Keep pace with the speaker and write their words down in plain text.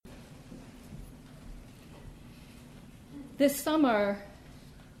This summer,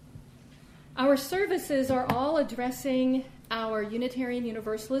 our services are all addressing our Unitarian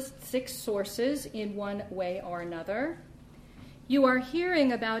Universalist 6 sources in one way or another. You are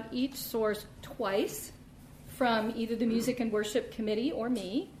hearing about each source twice from either the Music and Worship Committee or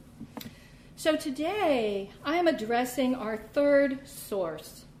me. So today, I am addressing our third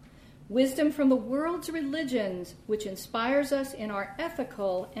source, wisdom from the world's religions, which inspires us in our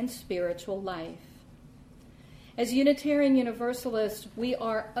ethical and spiritual life. As Unitarian Universalists, we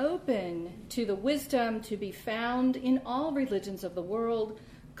are open to the wisdom to be found in all religions of the world,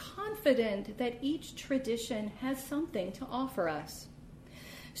 confident that each tradition has something to offer us.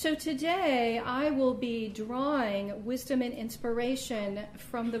 So today, I will be drawing wisdom and inspiration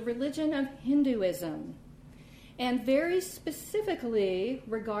from the religion of Hinduism, and very specifically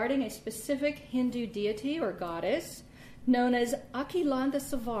regarding a specific Hindu deity or goddess known as Ahkilanda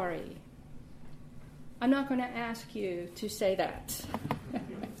Savari. I'm not going to ask you to say that.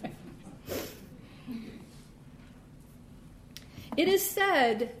 It is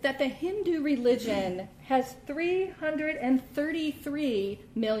said that the Hindu religion has 333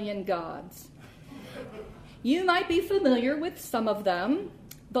 million gods. You might be familiar with some of them.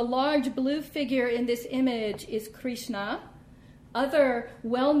 The large blue figure in this image is Krishna. Other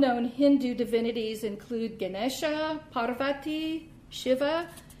well-known Hindu divinities include Ganesha, Parvati, Shiva,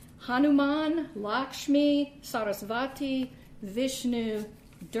 Hanuman, Lakshmi, Sarasvati, Vishnu,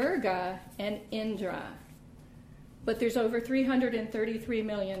 Durga, and Indra. But there's over 333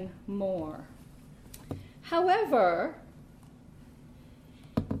 million more. However,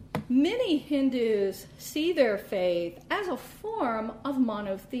 many Hindus see their faith as a form of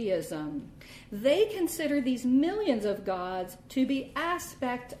monotheism. They consider these millions of gods to be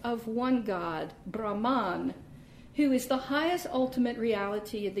aspect of one God, Brahman, who is the highest ultimate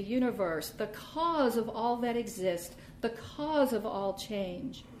reality of the universe, the cause of all that exists, the cause of all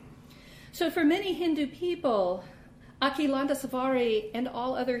change. So for many Hindu people, Ahkilanda Savari and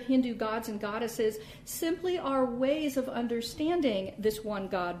all other Hindu gods and goddesses simply are ways of understanding this one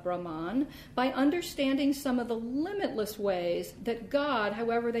God, Brahman, by understanding some of the limitless ways that God,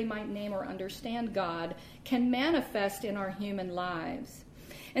 however they might name or understand God, can manifest in our human lives.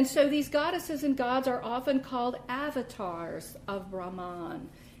 And so these goddesses and gods are often called avatars of Brahman,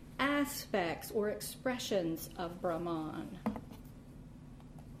 aspects or expressions of Brahman.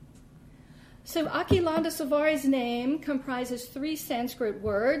 So Ahkilanda Savari's name comprises 3 Sanskrit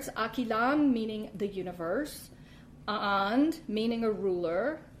words, Ahkilam meaning the universe, And meaning a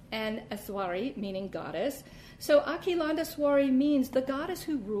ruler, and Aswari meaning goddess. So Ahkilanda Savari means the goddess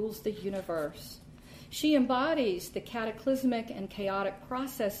who rules the universe. She embodies the cataclysmic and chaotic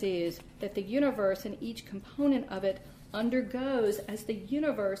processes that the universe and each component of it undergoes as the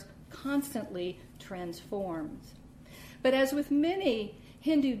universe constantly transforms. But as with many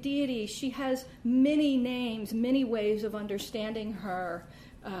Hindu deities, she has many names, many ways of understanding her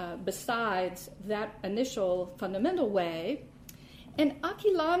besides that initial fundamental way. And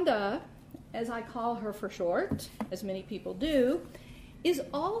Ahkilanda, as I call her for short, as many people do, is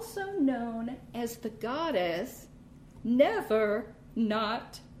also known as the goddess never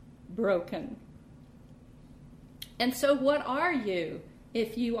not broken. And so what are you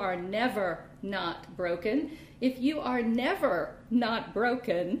if you are never not broken? If you are never not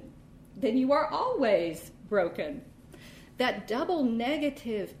broken, then you are always broken. That double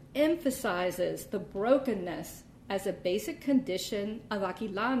negative emphasizes the brokenness as a basic condition of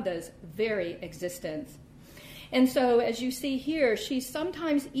Ahkilanda's very existence. And so, as you see here, she's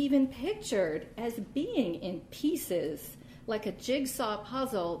sometimes even pictured as being in pieces, like a jigsaw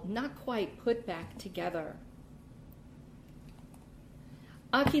puzzle not quite put back together.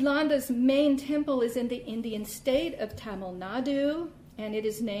 Ahkilanda's main temple is in the Indian state of Tamil Nadu, and it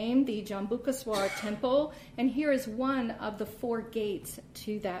is named the Jambukeswar Temple, and here is one of the 4 gates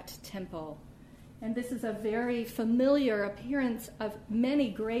to that temple. And this is a very familiar appearance of many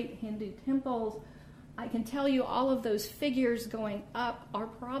great Hindu temples. I can tell you all of those figures going up are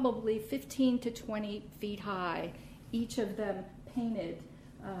probably 15 to 20 feet high, each of them painted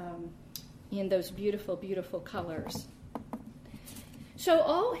in those beautiful, beautiful colors. So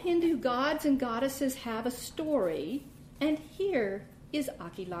all Hindu gods and goddesses have a story, and here is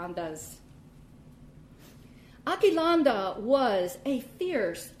Ahkilanda's. Ahkilanda was a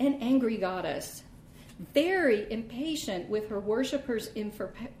fierce and angry goddess, very impatient with her worshippers'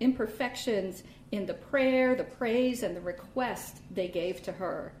 imperfections in the prayer, the praise, and the request they gave to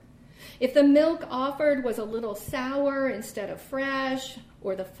her. If the milk offered was a little sour instead of fresh,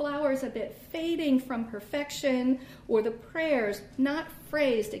 or the flowers a bit fading from perfection, or the prayers not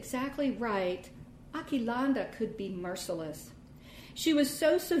phrased exactly right, Ahkilanda could be merciless. She was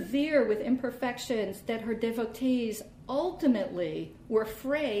so severe with imperfections that her devotees ultimately were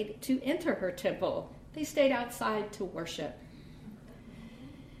afraid to enter her temple. They stayed outside to worship.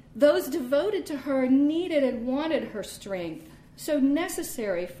 Those devoted to her needed and wanted her strength, so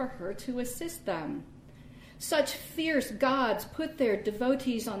necessary for her to assist them. Such fierce gods put their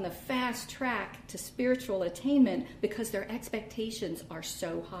devotees on the fast track to spiritual attainment because their expectations are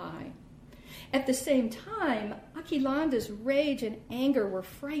so high. At the same time, Ahkilanda's rage and anger were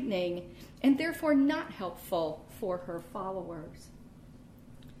frightening and therefore not helpful for her followers.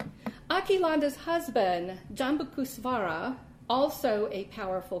 Ahkilanda's husband, Jambukusvara, also a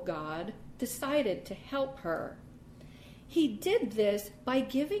powerful god, decided to help her. He did this by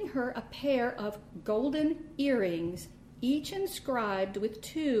giving her a pair of golden earrings, each inscribed with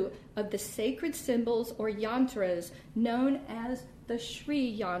 2 of the sacred symbols or yantras known as the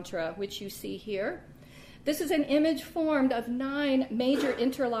Shri Yantra, which you see here. This is an image formed of 9 major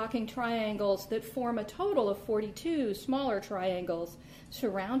interlocking triangles that form a total of 42 smaller triangles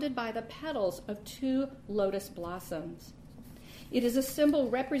surrounded by the petals of 2 lotus blossoms. It is a symbol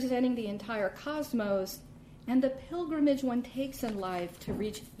representing the entire cosmos and the pilgrimage one takes in life to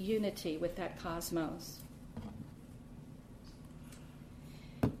reach unity with that cosmos.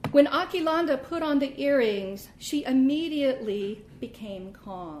 When Ahkilanda put on the earrings, she immediately became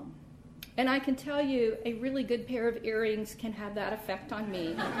calm. And I can tell you, a really good pair of earrings can have that effect on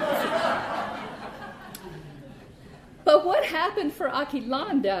me. But what happened for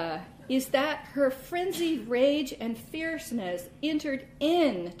Ahkilanda is that her frenzied rage and fierceness entered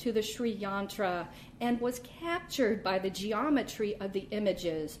into the Sri Yantra and was captured by the geometry of the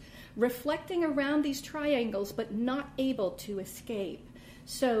images, reflecting around these triangles but not able to escape.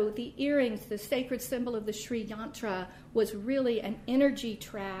 So the earrings, the sacred symbol of the Sri Yantra, was really an energy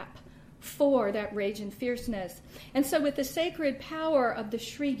trap for that rage and fierceness. And so with the sacred power of the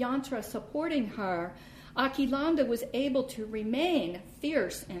Sri Yantra supporting her, Ahkilanda was able to remain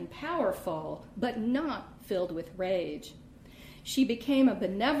fierce and powerful, but not filled with rage. She became a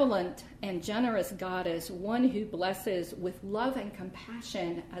benevolent and generous goddess, one who blesses with love and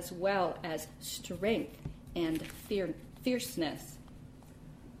compassion as well as strength and fierceness.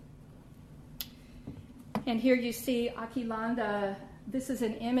 And here you see Ahkilanda. This is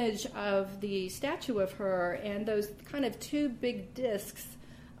an image of the statue of her, and those kind of 2 big discs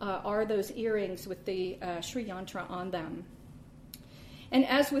are those earrings with the Sri Yantra on them. And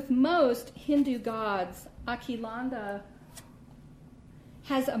as with most Hindu gods, Ahkilanda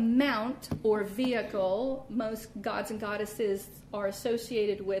has a mount or vehicle. Most gods and goddesses are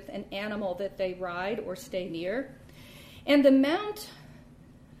associated with an animal that they ride or stay near. And the mount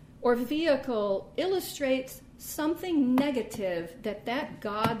or vehicle illustrates something negative that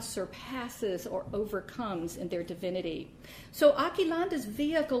god surpasses or overcomes in their divinity. So Ahkilanda's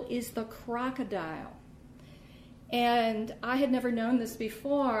vehicle is the crocodile. And I had never known this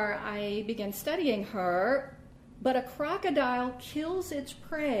before I began studying her, but a crocodile kills its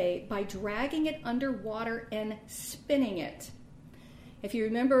prey by dragging it underwater and spinning it. If you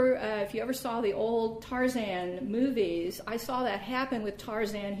remember, if you ever saw the old Tarzan movies, I saw that happen with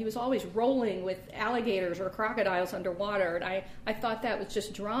Tarzan. He was always rolling with alligators or crocodiles underwater, and I thought that was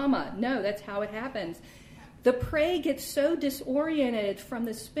just drama. No, that's how it happens. The prey gets so disoriented from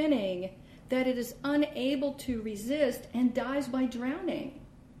the spinning that it is unable to resist and dies by drowning,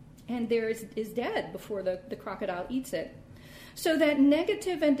 and is dead before the crocodile eats it. So that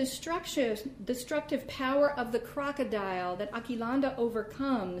negative and destructive power of the crocodile that Ahkilanda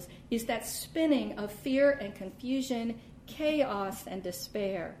overcomes is that spinning of fear and confusion, chaos and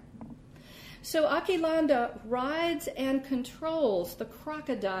despair. So Ahkilanda rides and controls the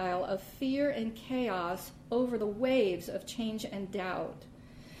crocodile of fear and chaos over the waves of change and doubt.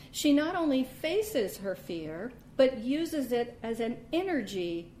 She not only faces her fear, but uses it as an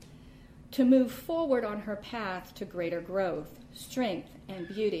energy to move forward on her path to greater growth, strength, and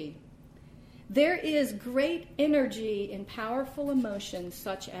beauty. There is great energy in powerful emotions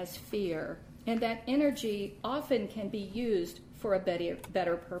such as fear, and that energy often can be used for a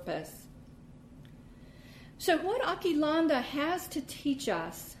better purpose. So what Ahkilanda has to teach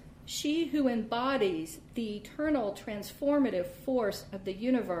us, she who embodies the eternal transformative force of the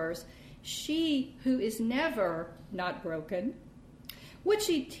universe, she who is never not broken, what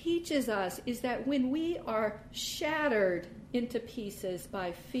she teaches us is that when we are shattered into pieces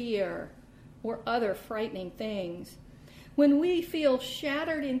by fear or other frightening things, when we feel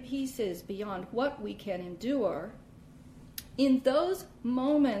shattered in pieces beyond what we can endure, in those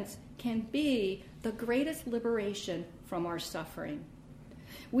moments can be the greatest liberation from our suffering.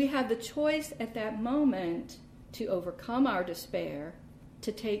 We have the choice at that moment to overcome our despair,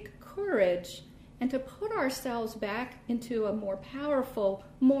 to take courage, and to put ourselves back into a more powerful,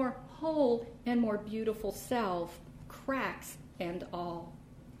 more whole, and more beautiful self, cracks and all.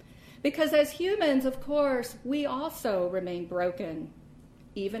 Because as humans, of course, we also remain broken,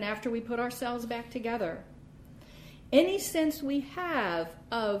 even after we put ourselves back together. Any sense we have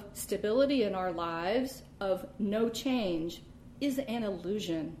of stability in our lives, of no change, is an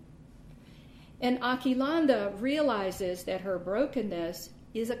illusion. And Ahkilanda realizes that her brokenness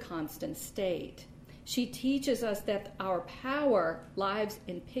is a constant state. She teaches us that our power lies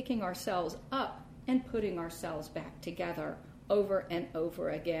in picking ourselves up and putting ourselves back together over and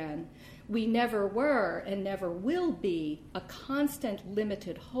over again. We never were and never will be a constant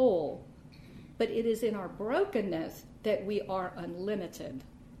limited whole, but it is in our brokenness that we are unlimited.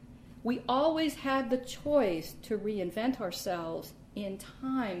 We always have the choice to reinvent ourselves in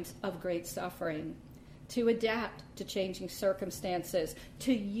times of great suffering, to adapt to changing circumstances,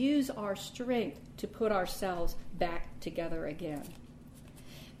 to use our strength to put ourselves back together again.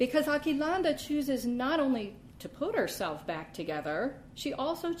 Because Ahkilanda chooses not only to put herself back together, she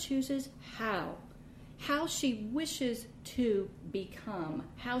also chooses how she wishes to become,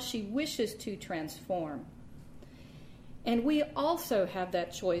 how she wishes to transform. And we also have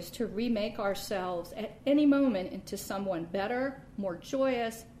that choice to remake ourselves at any moment into someone better, more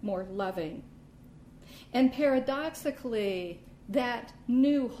joyous, more loving. And paradoxically, that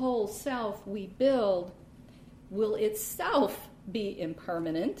new whole self we build will itself be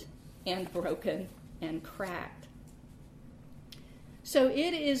impermanent and broken and cracked. So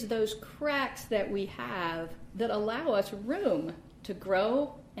it is those cracks that we have that allow us room to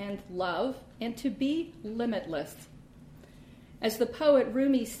grow and love and to be limitless. As the poet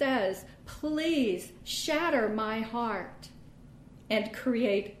Rumi says, please shatter my heart and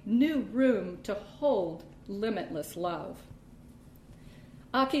create new room to hold limitless love.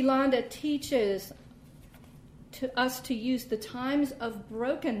 Ahkilanda teaches us to use the times of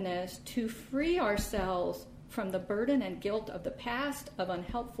brokenness to free ourselves from the burden and guilt of the past, of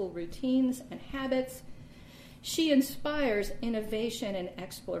unhelpful routines and habits. She inspires innovation and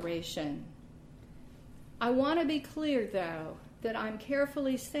exploration. I want to be clear, though, that I'm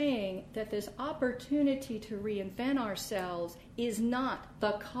carefully saying that this opportunity to reinvent ourselves is not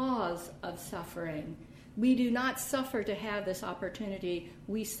the cause of suffering. We do not suffer to have this opportunity.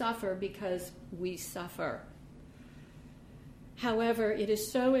 We suffer because we suffer. However, it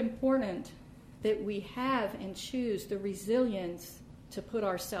is so important that we have and choose the resilience to put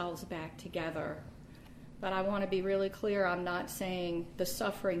ourselves back together. But I want to be really clear, I'm not saying the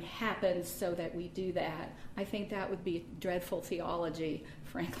suffering happens so that we do that. I think that would be dreadful theology,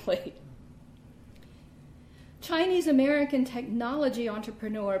 frankly. Chinese-American technology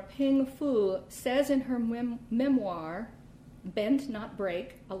entrepreneur Ping Fu says in her memoir, Bend Not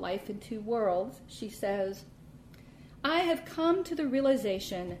Break, A Life in Two Worlds, she says, I have come to the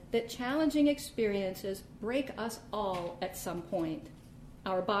realization that challenging experiences break us all at some point.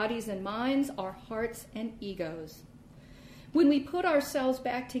 Our bodies and minds, our hearts and egos. When we put ourselves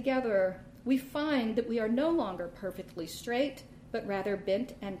back together, we find that we are no longer perfectly straight, but rather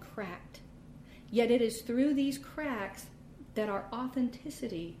bent and cracked. Yet it is through these cracks that our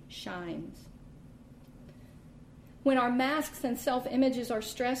authenticity shines. When our masks and self-images are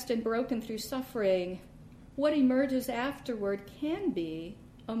stressed and broken through suffering, what emerges afterward can be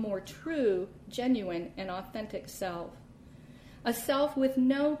a more true, genuine, and authentic self. A self with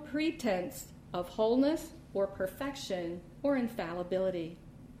no pretense of wholeness or perfection or infallibility.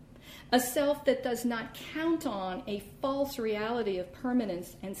 A self that does not count on a false reality of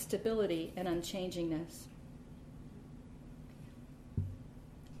permanence and stability and unchangingness.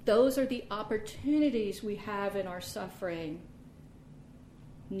 Those are the opportunities we have in our suffering,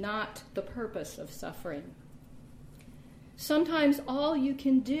 not the purpose of suffering. Sometimes all you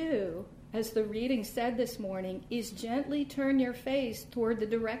can do, as the reading said this morning, is gently turn your face toward the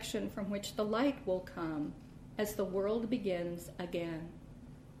direction from which the light will come as the world begins again.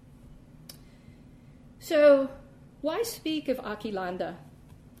 So, why speak of Ahkilanda?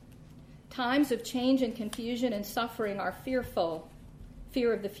 Times of change and confusion and suffering are fearful.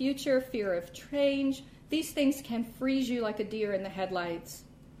 Fear of the future, fear of change, these things can freeze you like a deer in the headlights.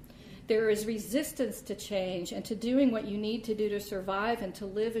 There is resistance to change and to doing what you need to do to survive and to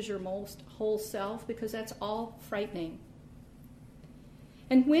live as your most whole self, because that's all frightening.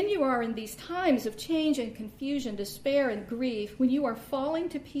 And when you are in these times of change and confusion, despair and grief, when you are falling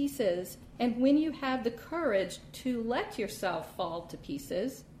to pieces, and when you have the courage to let yourself fall to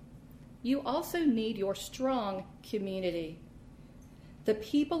pieces, you also need your strong community. the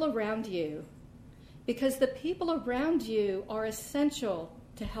people around you, because the people around you are essential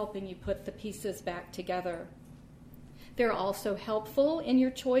to helping you put the pieces back together. They're also helpful in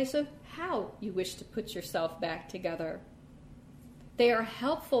your choice of how you wish to put yourself back together. They are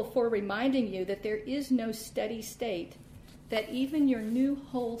helpful for reminding you that there is no steady state, that even your new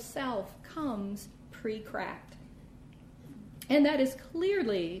whole self comes pre-cracked. And that is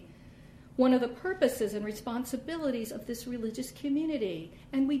clearly one of the purposes and responsibilities of this religious community.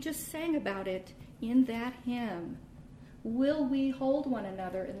 And we just sang about it in that hymn. Will we hold one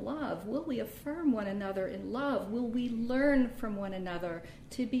another in love? Will we affirm one another in love? Will we learn from one another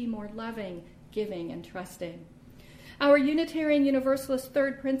to be more loving, giving, and trusting? Our Unitarian Universalist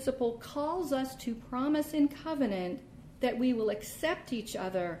third principle calls us to promise in covenant that we will accept each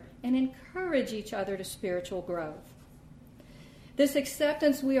other and encourage each other to spiritual growth. This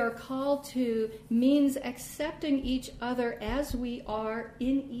acceptance we are called to means accepting each other as we are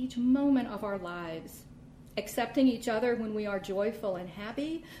in each moment of our lives. Accepting each other when we are joyful and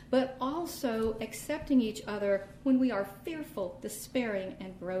happy, but also accepting each other when we are fearful, despairing,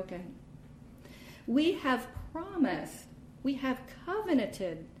 and broken. We have promised, we have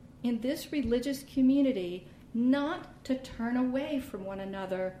covenanted in this religious community not to turn away from one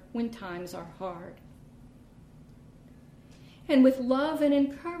another when times are hard. And with love and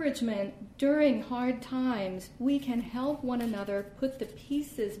encouragement during hard times, we can help one another put the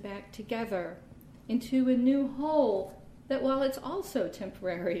pieces back together into a new whole that, while it's also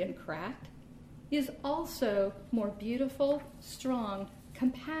temporary and cracked, is also more beautiful, strong,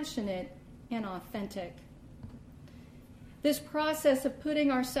 compassionate, and authentic. This process of putting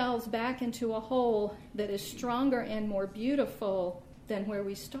ourselves back into a whole that is stronger and more beautiful than where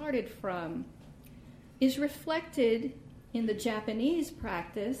we started from is reflected in the Japanese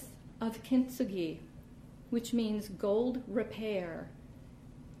practice of kintsugi, which means gold repair.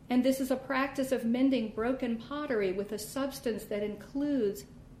 And this is a practice of mending broken pottery with a substance that includes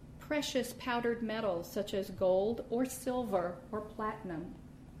precious powdered metals such as gold or silver or platinum.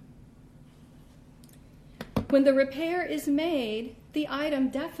 When the repair is made, the item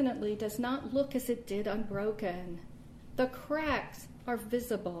definitely does not look as it did unbroken. The cracks are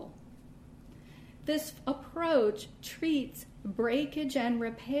visible. This approach treats breakage and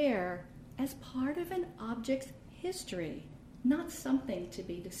repair as part of an object's history, not something to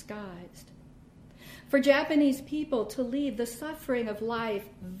be disguised. For Japanese people to leave the suffering of life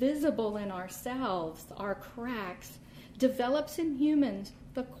visible in ourselves, our cracks, develops in humans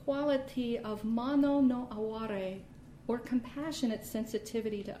the quality of mano no aware, or compassionate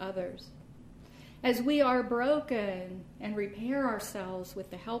sensitivity to others. As we are broken and repair ourselves with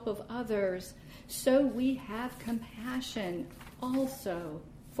the help of others, so we have compassion also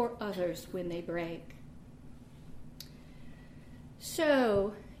for others when they break.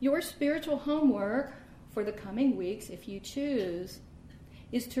 So, your spiritual homework for the coming weeks, if you choose,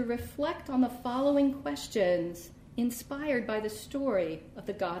 is to reflect on the following questions inspired by the story of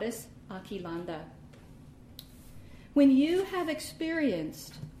the goddess Ahkilanda. When you have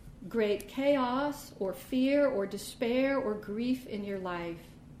experienced great chaos or fear or despair or grief in your life,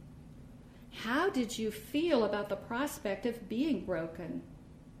 how did you feel about the prospect of being broken,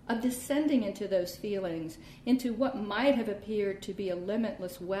 of descending into those feelings, into what might have appeared to be a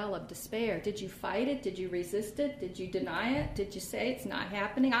limitless well of despair? Did you fight it? Did you resist it? Did you deny it? Did you say, it's not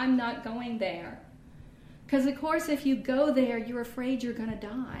happening, I'm not going there? Because, of course, if you go there, you're afraid you're going to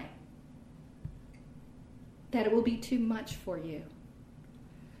die, that it will be too much for you.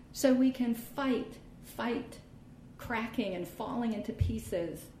 So we can fight, cracking and falling into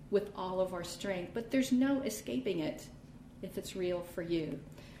pieces with all of our strength, but there's no escaping it if it's real for you.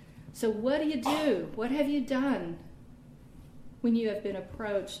 So what do you do? What have you done when you have been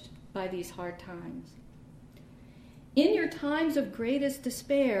approached by these hard times? In your times of greatest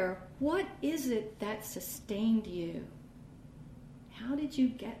despair, what is it that sustained you? How did you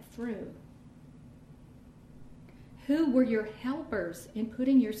get through? Who were your helpers in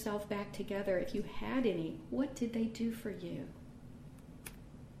putting yourself back together? If you had any, what did they do for you?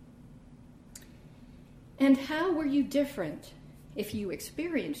 And how were you different, if you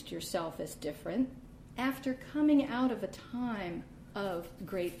experienced yourself as different, after coming out of a time of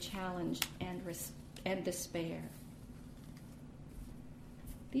great challenge and despair?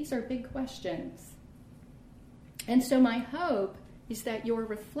 These are big questions. And so my hope is that your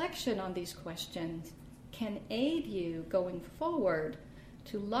reflection on these questions can aid you going forward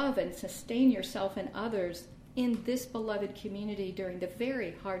to love and sustain yourself and others in this beloved community during the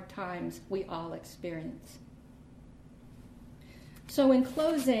very hard times we all experience. So in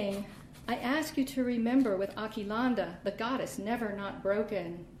closing, I ask you to remember with Ahkilanda, the goddess never not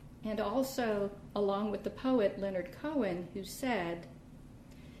broken, and also along with the poet Leonard Cohen, who said,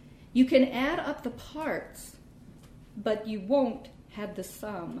 "You can add up the parts, but you won't have the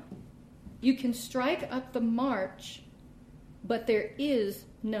sum. You can strike up the march, but there is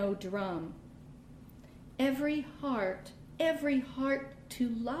no drum. Every heart to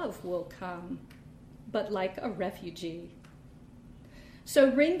love will come, but like a refugee.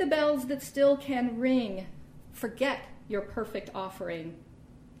 So ring the bells that still can ring. Forget your perfect offering.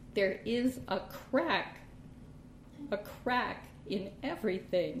 There is a crack in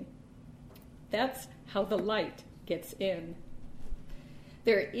everything. That's how the light gets in.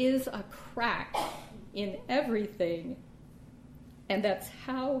 There is a crack in everything, and that's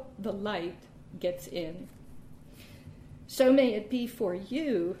how the light gets in. So may it be for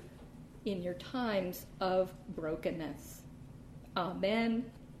you in your times of brokenness.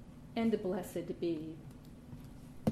 Amen, and blessed be.